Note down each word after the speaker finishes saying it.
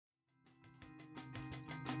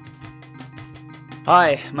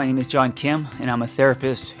Hi, my name is John Kim, and I'm a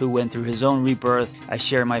therapist who went through his own rebirth. I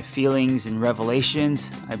share my feelings and revelations.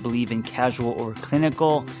 I believe in casual over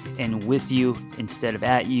clinical and with you instead of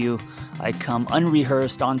at you. I come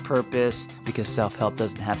unrehearsed on purpose because self-help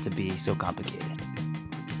doesn't have to be so complicated.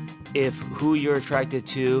 If who you're attracted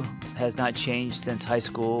to has not changed since high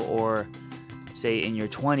school or say in your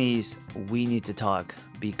 20s, we need to talk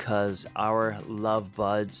because our love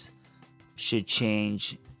buds should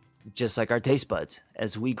change just like our taste buds.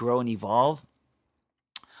 As we grow and evolve,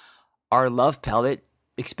 our love palette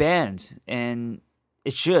expands, and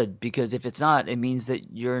it should, because if it's not, it means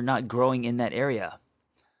that you're not growing in that area.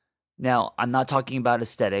 Now, I'm not talking about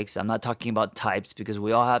aesthetics. I'm not talking about types, because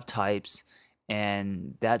we all have types,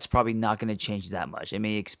 and that's probably not going to change that much. It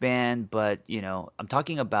may expand, but I'm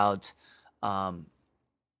talking about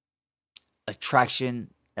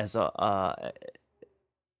attraction as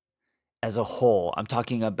a whole. I'm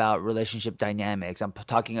talking about relationship dynamics. I'm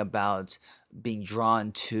talking about being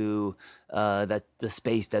drawn to the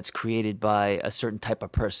space that's created by a certain type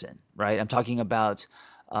of person, right? I'm talking about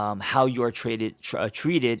how you're treated,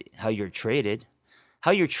 how you're traded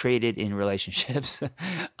in relationships.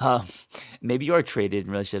 Maybe you are traded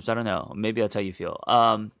in relationships. I don't know. Maybe that's how you feel.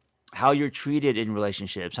 How you're treated in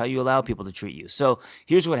relationships, how you allow people to treat you. So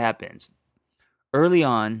here's what happens. Early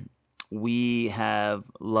on, we have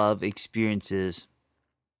love experiences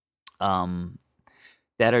that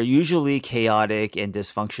are usually chaotic and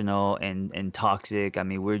dysfunctional and toxic. I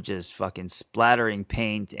mean, we're just fucking splattering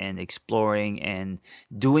paint and exploring and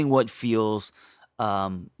doing what feels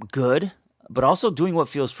good, but also doing what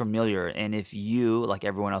feels familiar. And if you, like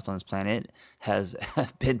everyone else on this planet, has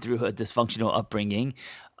been through a dysfunctional upbringing,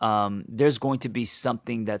 there's going to be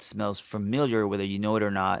something that smells familiar, whether you know it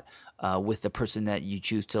or not, with the person that you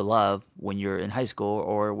choose to love when you're in high school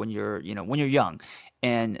or when you're young.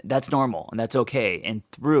 And that's normal and that's okay. And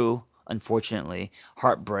through, unfortunately,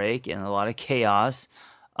 heartbreak and a lot of chaos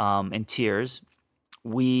and tears,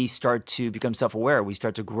 we start to become self-aware. We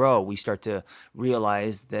start to grow. We start to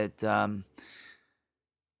realize that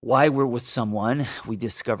why we're with someone. We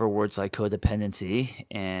discover words like codependency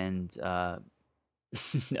and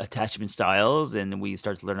attachment styles, and we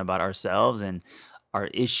start to learn about ourselves and our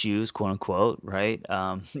issues, quote unquote, right?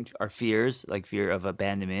 Our fears, like fear of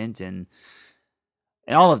abandonment and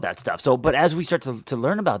all of that stuff. So, but as we start to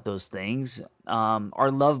learn about those things, our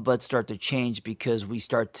love buds start to change because we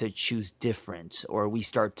start to choose different, or we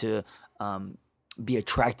start to be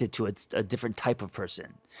attracted to a different type of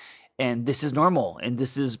person. And this is normal, and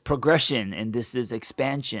this is progression, and this is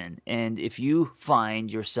expansion. And if you find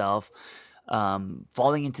yourself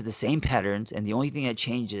falling into the same patterns, and the only thing that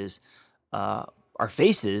changes our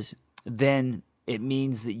faces, then it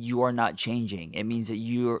means that you are not changing. It means that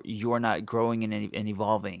you are not growing and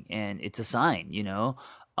evolving, and it's a sign.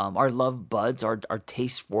 Our love buds, our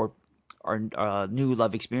taste for our new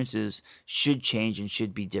love experiences should change and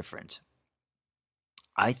should be different.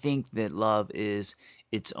 I think that love is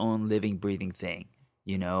its own living, breathing thing,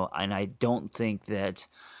 and I don't think that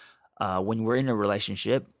when we're in a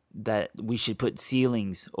relationship that we should put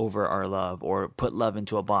ceilings over our love or put love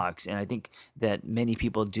into a box. And I think that many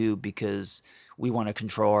people do because we want to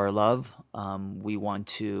control our love. We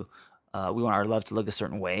want our love to look a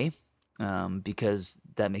certain way because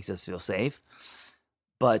that makes us feel safe.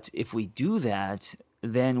 But if we do that,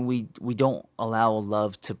 then we don't allow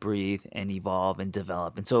love to breathe and evolve and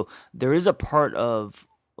develop. And so there is a part of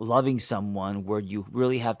loving someone where you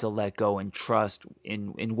really have to let go and trust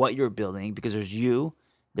in what you're building, because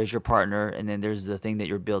there's your partner, and then there's the thing that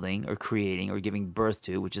you're building or creating or giving birth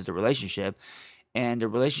to, which is the relationship. And the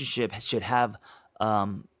relationship should have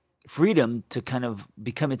freedom to kind of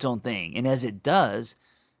become its own thing. And as it does,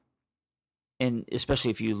 and especially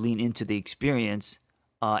if you lean into the experience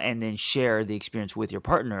and then share the experience with your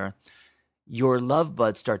partner, your love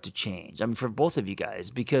buds start to change. I mean, for both of you guys,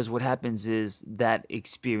 because what happens is that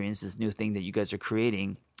experience, this new thing that you guys are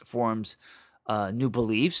creating, forms new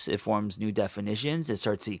beliefs. It forms new definitions. It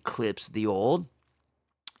starts to eclipse the old.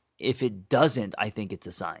 If it doesn't, I think it's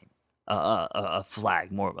a sign, a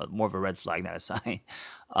flag, more of a red flag, not a sign.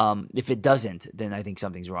 If it doesn't, then I think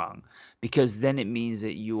something's wrong, because then it means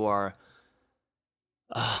that you are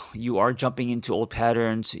jumping into old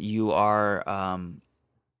patterns. You are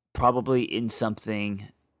probably in something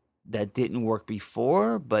that didn't work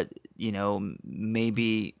before, but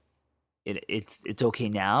maybe it's okay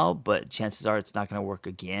now, but chances are it's not going to work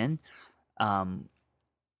again.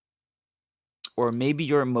 Or maybe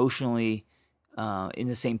you're emotionally in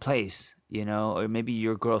the same place, or maybe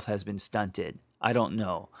your growth has been stunted. I don't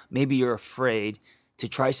know. Maybe you're afraid to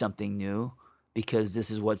try something new because this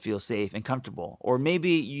is what feels safe and comfortable. Or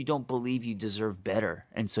maybe you don't believe you deserve better,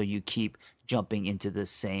 and so you keep jumping into the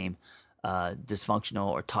same dysfunctional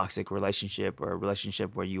or toxic relationship, or a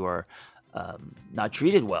relationship where you are not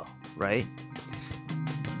treated well, right?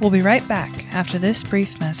 We'll be right back after this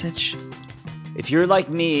brief message. If you're like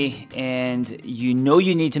me and you know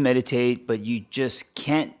you need to meditate, but you just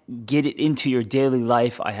can't get it into your daily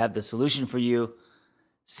life, I have the solution for you.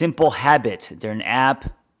 Simple Habit. They're an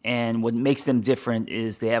app, and what makes them different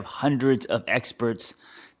is they have hundreds of experts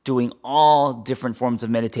doing all different forms of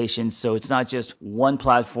meditation. So it's not just one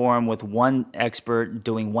platform with one expert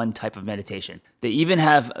doing one type of meditation. They even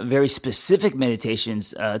have very specific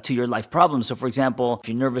meditations to your life problems. So for example, if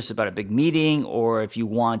you're nervous about a big meeting, or if you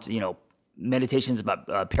want, meditations about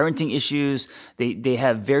parenting issues, they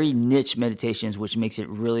have very niche meditations, which makes it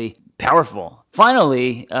really powerful.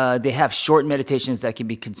 Finally, they have short meditations that can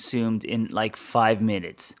be consumed in like 5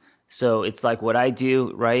 minutes. So it's like what I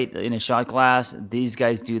do, right, in a shot class. These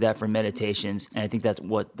guys do that for meditations, and I think that's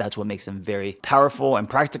what makes them very powerful and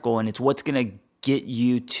practical, and it's what's going to get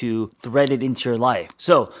you to thread it into your life.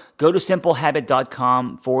 So go to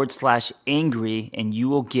simplehabit.com/angry, and you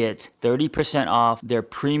will get 30% off their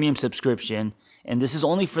premium subscription. And this is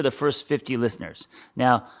only for the first 50 listeners.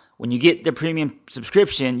 Now, when you get the premium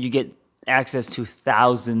subscription, you get access to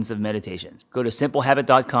thousands of meditations. Go to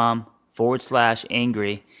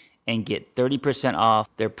simplehabit.com/angry and get 30% off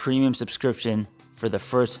their premium subscription for the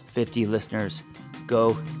first 50 listeners.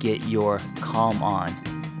 Go get your Calm On.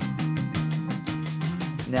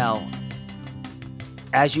 Now,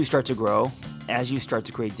 as you start to grow, as you start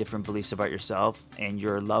to create different beliefs about yourself and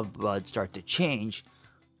your love buds start to change,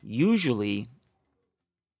 usually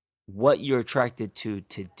what you're attracted to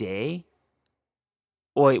today,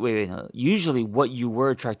 usually what you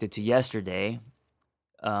were attracted to yesterday,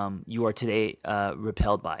 you are today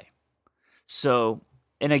repelled by. So,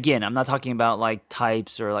 and again, I'm not talking about like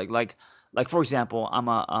types or like for example, I'm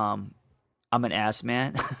an ass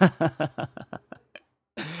man.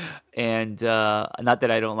 And not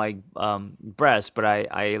that I don't like breasts, but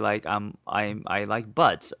I like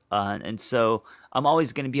butts, and so I'm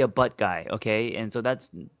always going to be a butt guy, okay? And so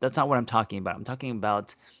that's not what I'm talking about. I'm talking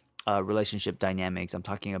about relationship dynamics. I'm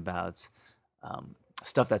talking about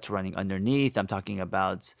stuff that's running underneath. I'm talking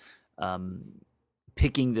about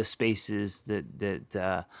picking the spaces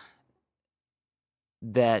that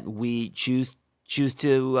we choose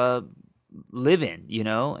to live in,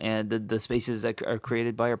 and the spaces that are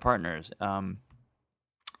created by our partners,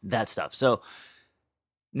 that stuff. So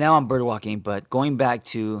now I'm bird walking, but going back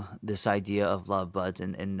to this idea of love buds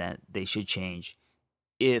and that they should change.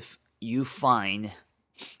 If you find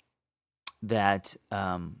that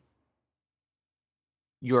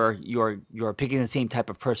you're picking the same type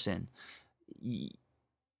of person,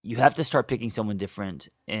 you have to start picking someone different.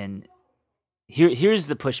 And here's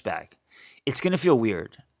the pushback. It's gonna feel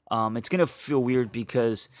weird. It's going to feel weird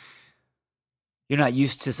because you're not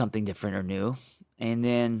used to something different or new. And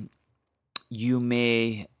then you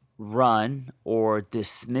may run or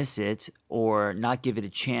dismiss it or not give it a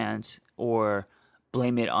chance or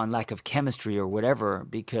blame it on lack of chemistry or whatever,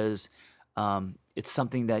 because it's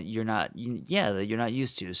something that you're not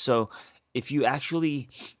used to. So if you actually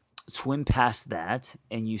swim past that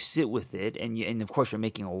and you sit with it, and of course you're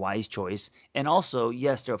making a wise choice, and also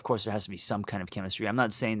yes, there has to be some kind of chemistry. I'm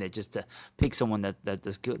not saying that just to pick someone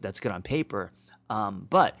that's good on paper,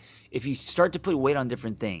 but if you start to put weight on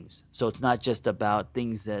different things, so it's not just about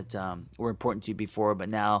things that were important to you before, but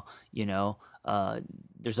now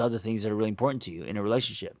there's other things that are really important to you in a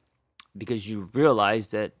relationship, because you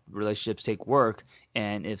realize that relationships take work,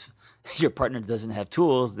 and if your partner doesn't have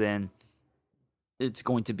tools, then it's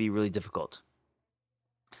going to be really difficult.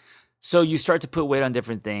 So you start to put weight on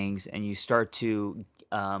different things, and you start to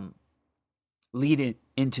lead it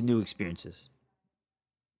into new experiences.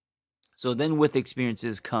 So then with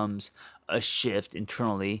experiences comes a shift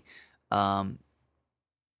internally, a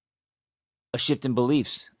shift in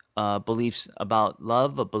beliefs. Beliefs about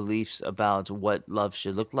love, beliefs about what love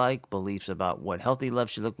should look like, beliefs about what healthy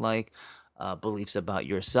love should look like, beliefs about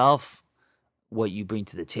yourself, what you bring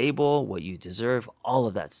to the table, what you deserve, all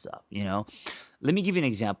of that stuff, Let me give you an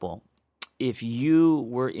example. If you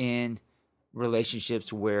were in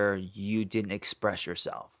relationships where you didn't express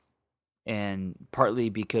yourself, and partly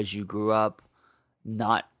because you grew up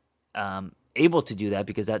not able to do that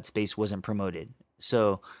because that space wasn't promoted,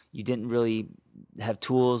 so you didn't really have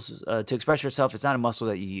tools to express yourself. It's not a muscle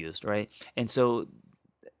that you used, right? And so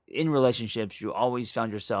in relationships, you always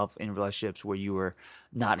found yourself in relationships where you were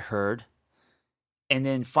not heard, And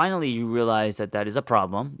then finally, you realize that that is a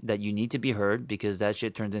problem, that you need to be heard because that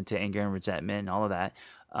shit turns into anger and resentment and all of that.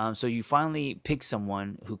 So you finally pick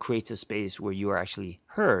someone who creates a space where you are actually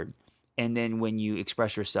heard. And then when you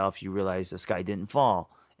express yourself, you realize the sky didn't fall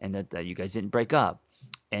and that you guys didn't break up.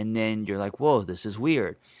 And then you're like, whoa, this is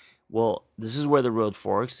weird. Well, this is where the road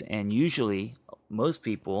forks. And usually, most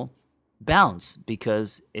people bounce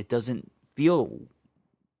because it doesn't feel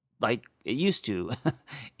like it used to,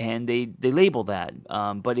 and they label that.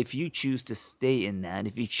 But if you choose to stay in that,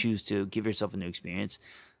 if you choose to give yourself a new experience,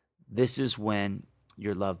 this is when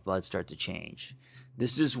your love buds start to change.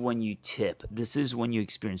 This is when you tip. This is when you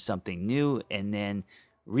experience something new, and then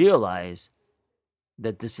realize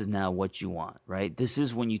that this is now what you want. Right? This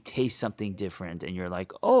is when you taste something different, and you're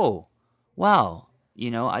like, oh, wow.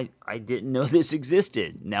 I didn't know this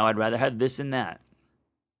existed. Now I'd rather have this than that.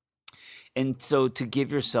 And so to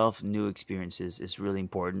give yourself new experiences is really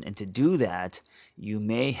important. And to do that, you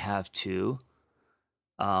may have to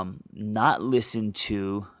not listen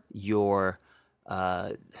to your,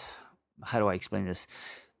 how do I explain this?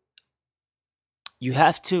 You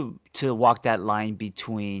have to walk that line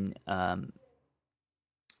between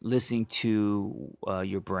listening to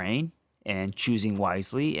your brain and choosing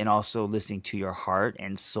wisely, and also listening to your heart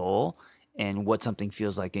and soul and what something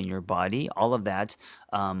feels like in your body, all of that.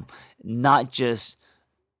 Not just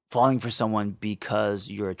falling for someone because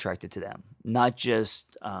you're attracted to them, not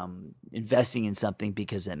just investing in something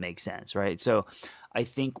because it makes sense, right? So I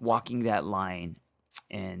think walking that line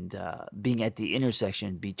and being at the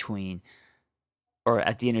intersection between, or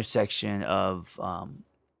at the intersection of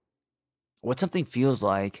what something feels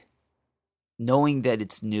like, knowing that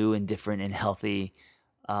it's new and different and healthy,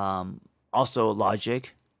 also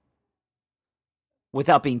logic,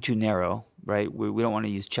 without being too narrow, right? We don't want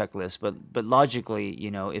to use checklists, but logically,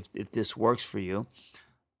 if this works for you,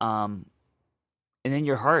 and then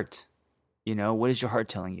your heart, what is your heart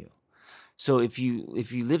telling you? So if you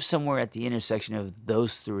live somewhere at the intersection of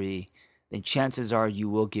those three, then chances are you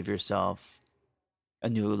will give yourself a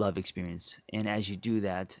new love experience, and as you do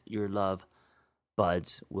that, your love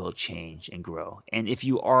buds will change and grow. And if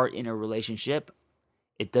you are in a relationship,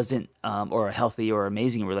 it doesn't, or a healthy or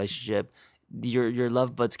amazing relationship, your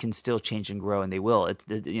love buds can still change and grow, and they will.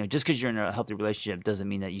 Just because you're in a healthy relationship doesn't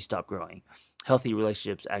mean that you stop growing. Healthy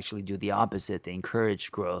relationships actually do the opposite. They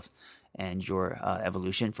encourage growth and your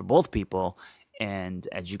evolution for both people. And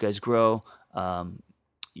as you guys grow,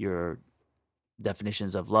 your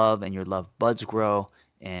definitions of love and your love buds grow,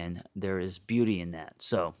 and there is beauty in that.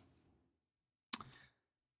 So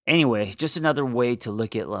anyway, just another way to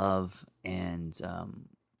look at love and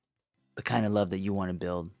the kind of love that you want to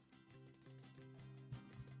build.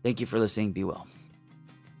 Thank you for listening. Be well.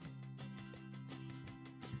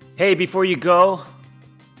 Hey, before you go,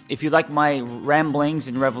 if you like my ramblings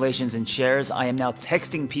and revelations and shares, I am now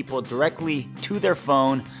texting people directly to their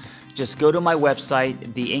phone. Just go to my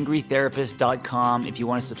website, theangrytherapist.com. If you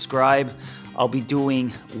want to subscribe, I'll be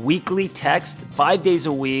doing weekly text, 5 days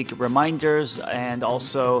a week, reminders, and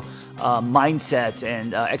also mindsets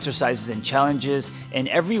and exercises and challenges. And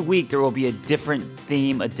every week there will be a different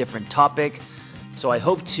theme, a different topic. So I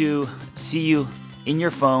hope to see you in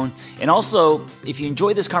your phone. And also, if you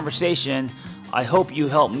enjoy this conversation, I hope you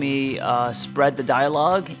help me spread the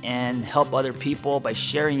dialogue and help other people by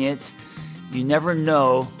sharing it. You never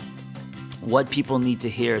know what people need to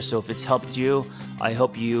hear. So if it's helped you, I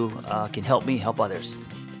hope you can help me help others.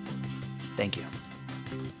 Thank you.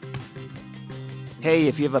 Hey,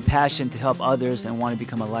 if you have a passion to help others and want to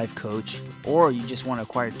become a life coach, or you just want to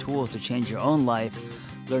acquire tools to change your own life,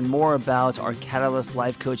 learn more about our Catalyst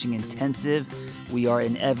Life Coaching Intensive. We are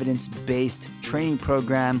an evidence-based training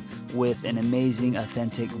program with an amazing,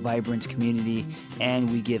 authentic, vibrant community, and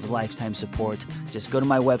we give lifetime support. Just go to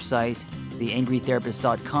my website,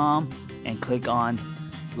 theangrytherapist.com, and click on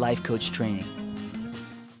Life Coach Training.